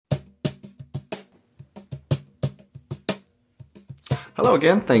Hello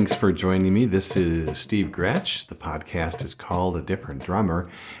again. Thanks for joining me. This is Steve Gretsch. The podcast is called A Different Drummer,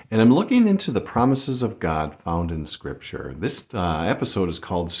 and I'm looking into the promises of God found in Scripture. This episode is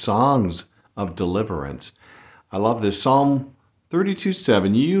called Songs of Deliverance. I love this. Psalm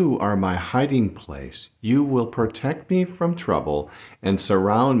 32:7. You are my hiding place. You will protect me from trouble and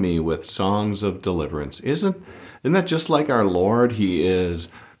surround me with songs of deliverance. Isn't that just like our Lord?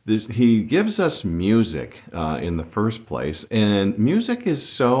 He gives us music in the first place, and music is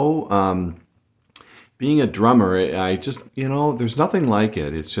so. Being a drummer, I just there's nothing like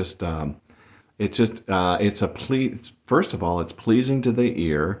it. First of all, it's pleasing to the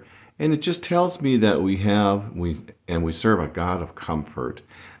ear, and it just tells me that we serve a God of comfort.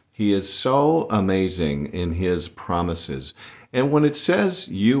 He is so amazing in His promises, and when it says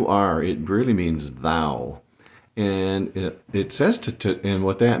 "you are," it really means thou. And it says and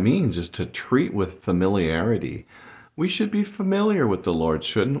what that means is to treat with familiarity. We should be familiar with the Lord,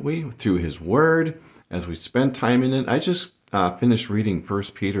 shouldn't we? Through His Word, as we spend time in it. I just finished reading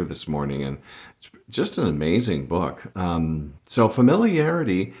First Peter this morning, and it's just an amazing book. So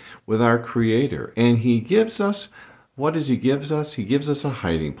familiarity with our Creator. And He gives us, what does He give us? He gives us a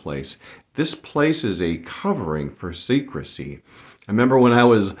hiding place. This place is a covering for secrecy. I remember when I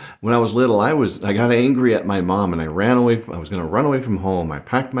was little, I got angry at my mom, and I ran away. I was going to run away from home. I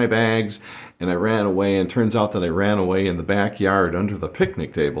packed my bags and I ran away. And it turns out that I ran away in the backyard under the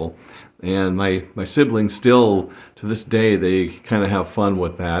picnic table. And my siblings still, to this day, they kind of have fun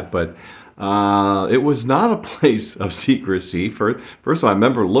with that. But it was not a place of secrecy. First of all, I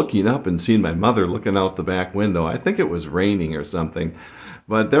remember looking up and seeing my mother looking out the back window. I think it was raining or something.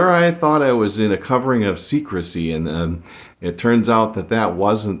 But there I thought I was in a covering of secrecy, and it turns out that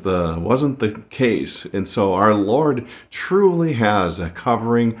wasn't the case. And so our Lord truly has a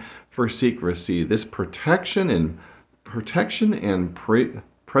covering for secrecy. This protection and protection and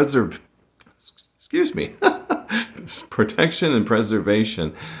preservation.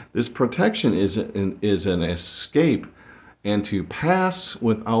 This protection is an escape and to pass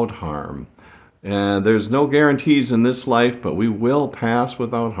without harm. And there's no guarantees in this life, but we will pass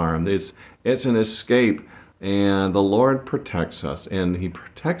without harm. It's an escape, and the Lord protects us, and He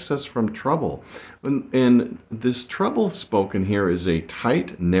protects us from trouble. And this trouble spoken here is a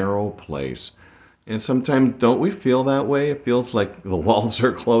tight, narrow place. And sometimes, don't we feel that way? It feels like the walls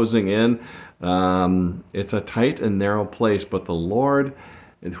are closing in. It's a tight and narrow place, but the Lord,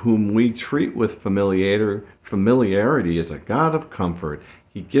 whom we treat with familiarity, is a God of comfort.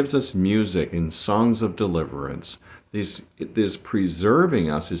 He gives us music and songs of deliverance. This preserving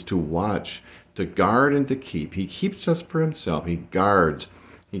us is to watch, to guard, and to keep. He keeps us for Himself. He guards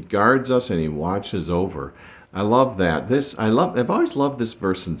us, and He watches over. I love that. I've always loved this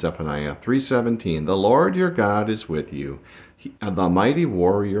verse in Zephaniah 3:17. The Lord your God is with you, the mighty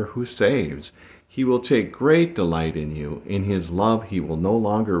warrior who saves. He will take great delight in you. In His love He will no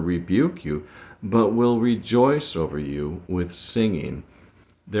longer rebuke you, but will rejoice over you with singing.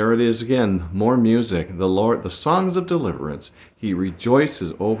 There it is again, more music. The Lord, the songs of deliverance, He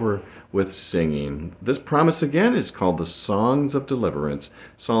rejoices over with singing. This promise again is called the songs of deliverance.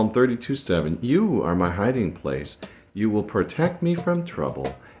 Psalm 32:7. You are my hiding place. You will protect me from trouble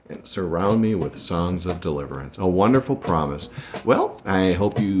and surround me with songs of deliverance. A wonderful promise. Well, I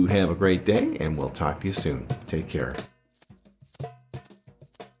hope you have a great day, and we'll talk to you soon. Take care.